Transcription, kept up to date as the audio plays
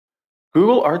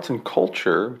Google Arts and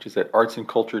Culture, which is at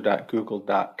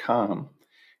artsandculture.google.com,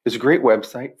 is a great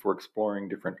website for exploring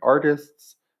different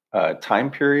artists, time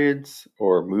periods,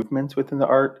 or movements within the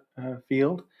art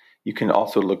field. You can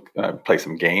also play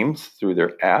some games through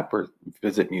their app or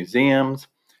visit museums,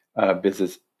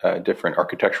 visit different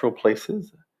architectural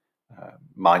places,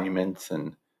 monuments,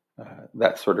 and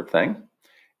that sort of thing.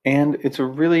 And it's a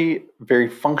really very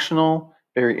functional,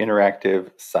 very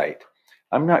interactive site.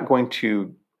 I'm not going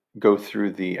to go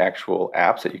through the actual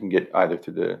apps that you can get either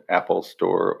through the Apple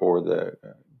Store or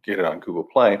get it on Google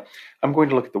Play. I'm going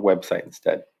to look at the website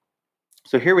instead.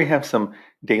 So here we have some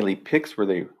daily picks where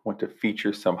they want to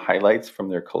feature some highlights from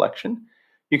their collection.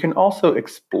 You can also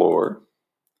explore,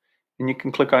 and you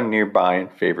can click on nearby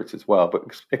and favorites as well. But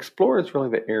explore is really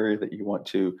the area that you want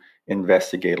to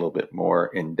investigate a little bit more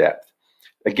in depth.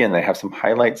 Again, they have some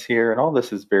highlights here, and all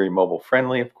this is very mobile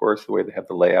friendly, of course, the way they have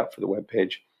the layout for the web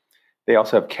page. They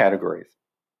also have categories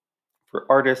for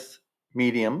artists,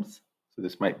 mediums. So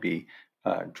this might be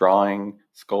drawing,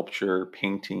 sculpture,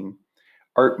 painting,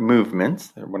 art movements.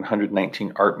 There are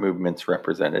 119 art movements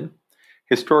represented,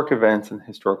 historic events and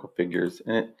historical figures.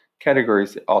 And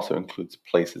categories also includes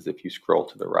places if you scroll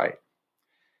to the right.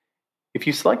 If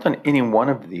you select on any one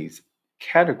of these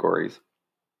categories,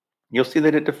 you'll see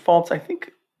that it defaults, I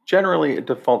think generally it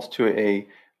defaults to a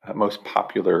most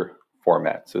popular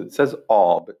format. So it says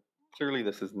all, but clearly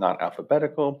this is not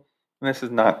alphabetical, and this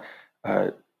is not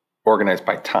organized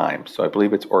by time. So I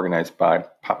believe it's organized by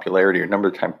popularity or number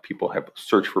of times people have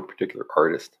searched for a particular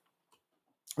artist.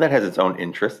 That has its own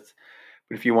interests.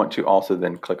 But if you want to also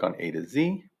then click on A to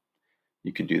Z,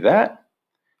 you can do that.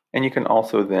 And you can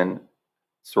also then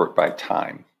sort by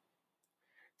time.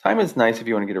 Time is nice if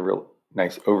you want to get a real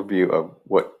nice overview of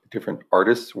what different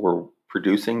artists were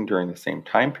producing during the same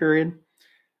time period.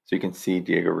 So you can see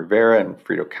Diego Rivera and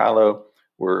Frida Kahlo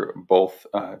were both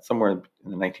somewhere in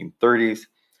the 1930s.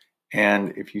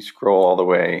 And if you scroll all the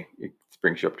way, it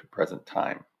brings you up to present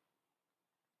time.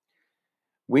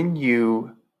 When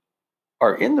you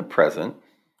are in the present,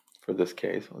 for this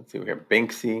case, let's see, we have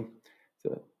Banksy,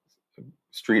 the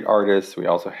street artist. We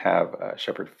also have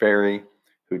Shepard Fairey,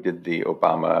 who did the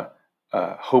Obama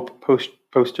Hope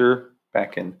poster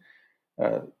back in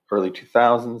early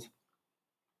 2000s.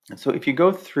 And so if you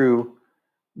go through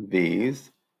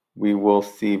these, we will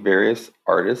see various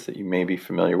artists that you may be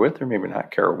familiar with or maybe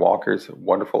not. Kara Walker's a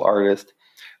wonderful artist.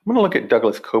 I'm going to look at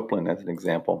Douglas Copeland as an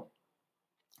example.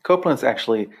 Copeland is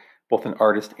actually both an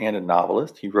artist and a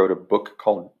novelist. He wrote a book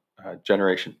called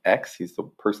Generation X. He's the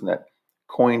person that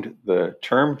coined the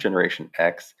term Generation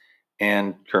X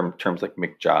and terms like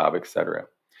McJob, etc.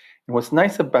 And what's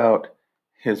nice about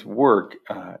his work,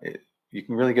 you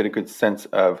can really get a good sense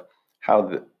of how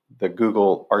the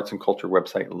Google Arts and Culture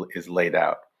website is laid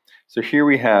out. So here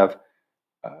we have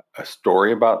a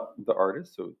story about the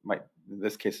artist. So in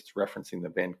this case, it's referencing the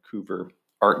Vancouver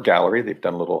Art Gallery. They've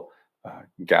done a little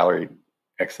gallery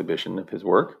exhibition of his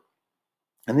work.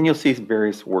 And then you'll see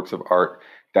various works of art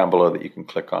down below that you can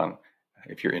click on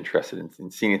if you're interested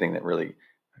in seeing anything that really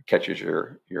catches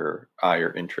your eye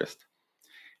or interest.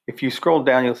 If you scroll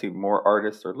down, you'll see more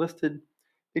artists are listed.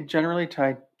 They generally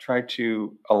try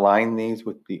to align these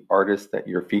with the artists that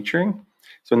you're featuring.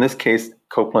 So in this case,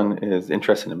 Copeland is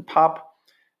interested in pop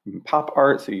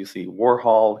art. So you see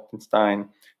Warhol, Lichtenstein,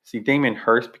 see Damien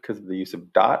Hirst because of the use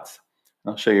of dots.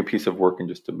 And I'll show you a piece of work in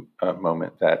just a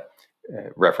moment that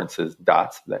references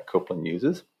dots that Copeland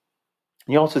uses.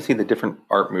 You also see the different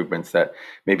art movements that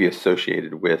may be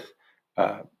associated with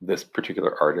this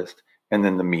particular artist, and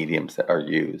then the mediums that are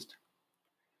used.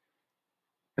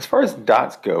 As far as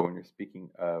dots go, when you're speaking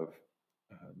of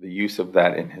the use of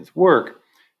that in his work,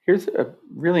 here's a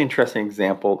really interesting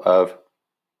example of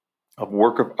a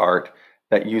work of art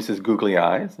that uses googly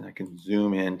eyes, and I can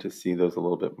zoom in to see those a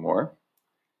little bit more,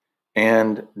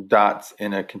 and dots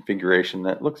in a configuration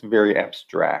that looks very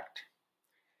abstract.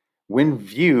 When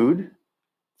viewed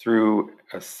through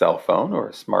a cell phone or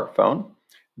a smartphone,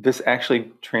 this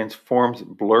actually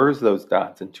blurs those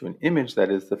dots into an image that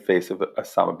is the face of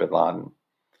Osama bin Laden.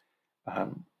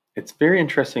 It's very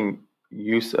interesting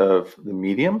use of the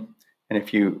medium, and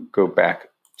if you go back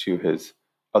to his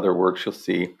other works, you'll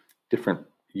see different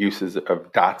uses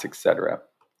of dots, etc.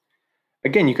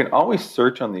 Again, you can always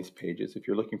search on these pages. If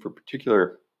you're looking for a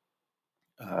particular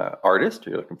artist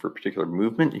or you're looking for a particular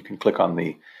movement, you can click on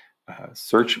the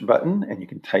search button and you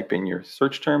can type in your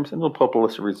search terms and it'll pull up a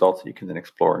list of results that you can then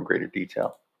explore in greater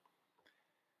detail.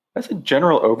 That's a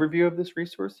general overview of this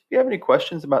resource. If you have any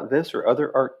questions about this or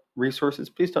other art resources,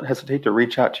 please don't hesitate to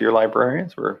reach out to your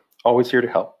librarians. We're always here to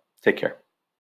help. Take care.